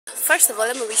First of all,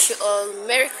 let me wish you all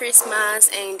Merry Christmas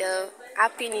and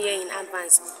Happy New Year in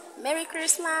advance. Merry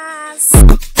Christmas!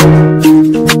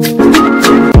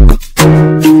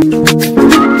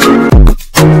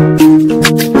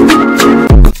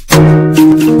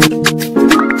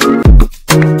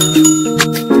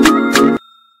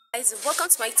 Guys, welcome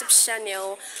to my YouTube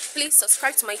channel. Please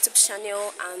subscribe to my YouTube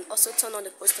channel and also turn on the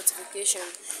post notification.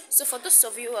 So for those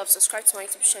of you who have subscribed to my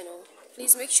YouTube channel,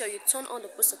 please make sure you turn on the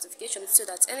post notification so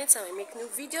that anytime I make new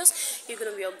videos, you're going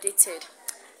to be updated.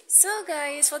 So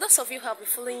guys, for those of you who have been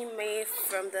following me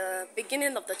from the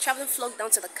beginning of the traveling vlog down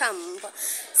to the camp,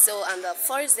 so on the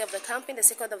first day of the camping, the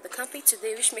second of the camping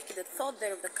today, which make it the third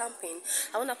day of the camping,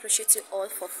 I want to appreciate you all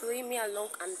for following me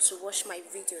along and to watch my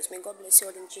videos. May God bless you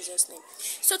all in Jesus' name.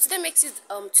 So today makes it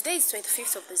today is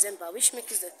 25th of December, which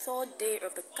makes it the third day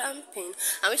of the camping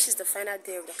and which is the final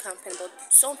day of the camping. But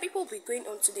some people will be going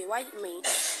on today. Why me?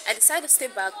 I decided to stay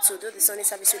back to do the Sunday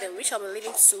service with them, which I'll be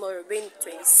leaving tomorrow, being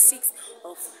 26th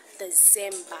of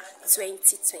December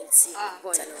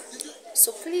 2021.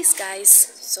 So please guys,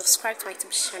 subscribe to my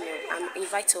YouTube channel and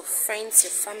invite your friends,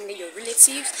 your family, your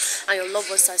relatives and your loved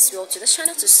ones as well to the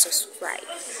channel to subscribe.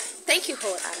 Thank you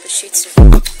all. I appreciate you.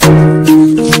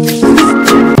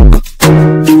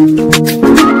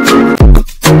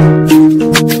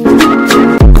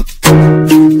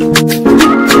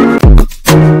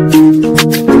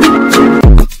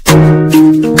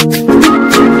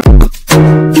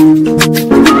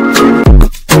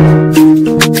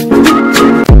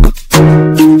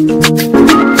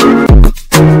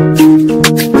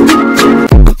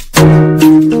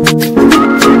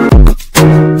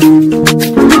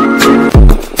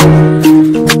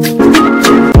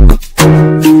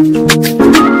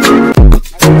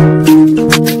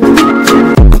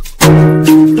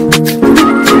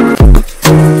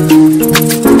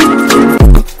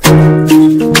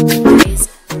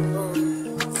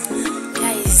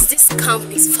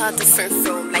 Different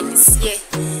from like this year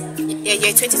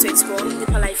 2021.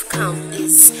 Deeper Life camp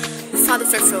is far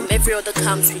different from every other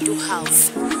camps we do have,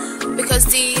 because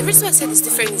the reason I said it's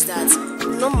different is that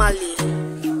normally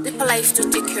Deeper Life to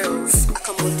take care of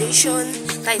accommodation,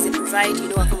 that is they provide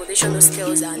accommodation,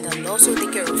 hostels, and also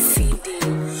take care of feeding.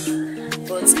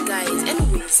 But guys,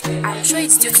 anyways, I'm sure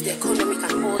it's due to the economic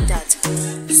and all that,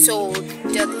 so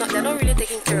they're not really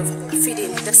taking care of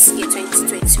feeding this year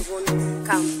 2021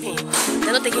 campaign.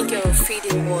 They're not taking care of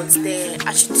feeding, but they're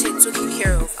actually taking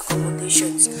care of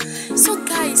accommodations. So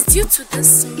guys, due to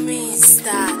this means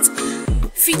that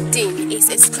feeding is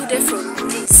excluded from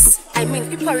this. I mean,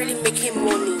 people are really making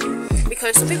money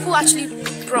because some people actually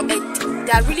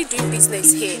they are really doing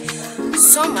business here.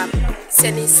 Some are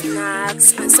selling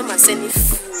snacks and some are selling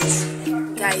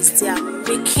food. Guys, they are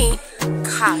making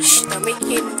cash, they're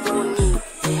making money.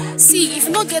 See, if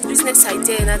you not get business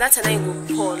idea, now that's an I will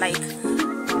call. Like,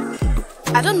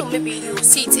 I don't know, maybe you'll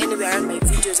see it anywhere around my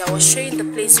videos. I was showing the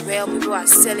place where people are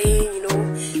selling,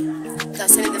 they're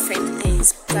selling different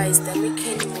things. Guys, they're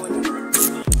making money.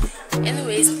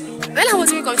 Anyways, when I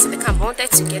was really going to the camp, I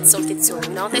wanted to get something to I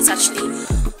wanted to actually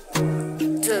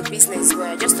do a business where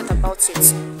I just thought about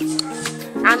it.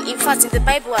 And in fact, in the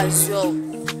Bible as well,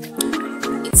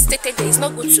 it's stated that it's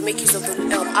not good to make use of the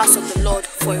house of the Lord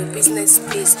for a business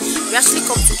place. We actually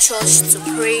come to church to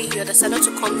pray. You understand, not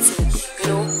to come to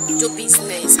do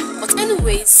business. But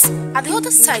anyways, at the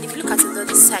other side, if you look at the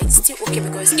other side, it's still okay,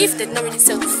 because if they don't really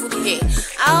sell the food here,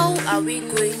 how are we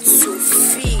going to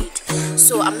feed?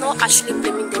 So I'm not actually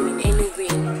blaming them in any way.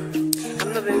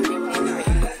 I'm not blaming them in any way,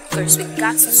 because we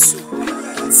got to.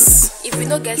 If we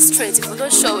don't get strength, if we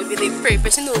don't show, we be the pray,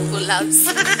 person will collapse.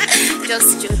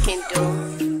 Just joking though.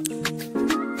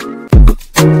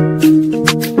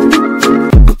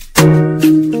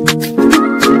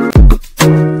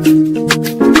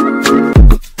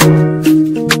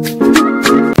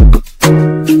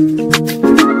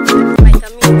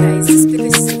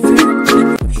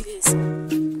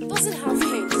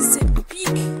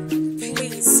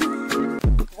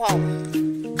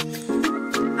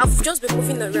 I've just been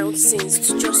moving around since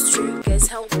to just show you guys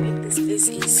how big this place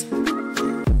is.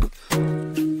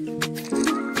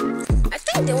 I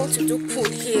think they want to do pool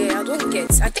here. I don't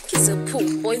get. I think it's a pool,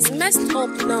 but it's messed up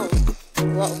now.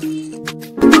 Wow.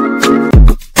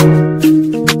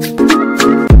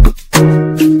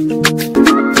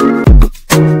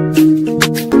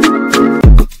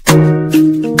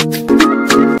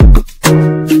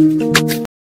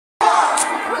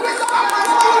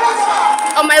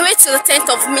 On my way to the tent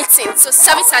of meeting, so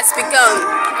service has begun.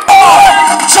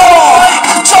 Joy,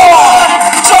 joy,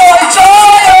 joy,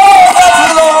 joy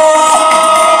overflows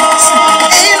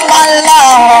in my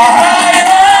life.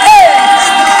 Hey.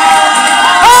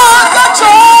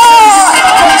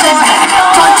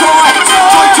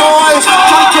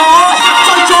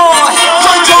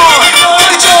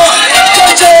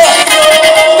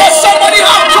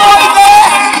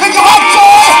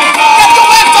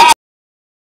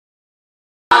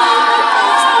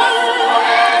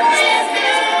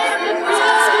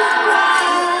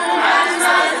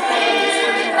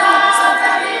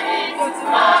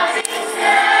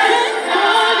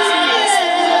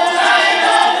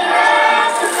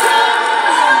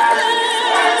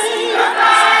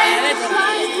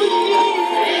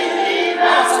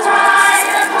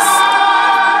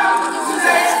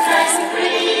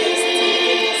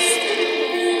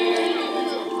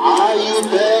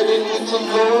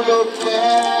 soul of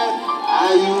care?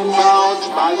 Are you bound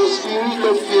by the spirit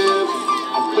of fear?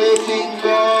 I'm praising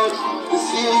God to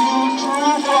see you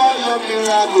through, for your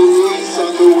miracle is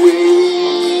on the way.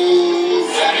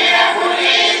 Your miracle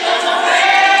is on the way.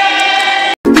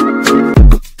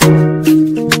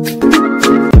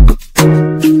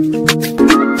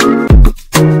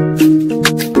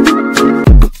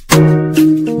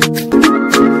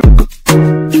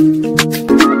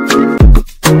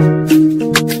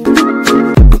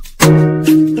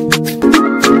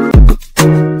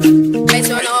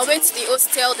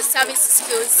 Hostel, the service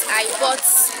skills I bought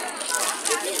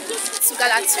to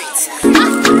Gala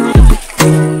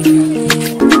Street.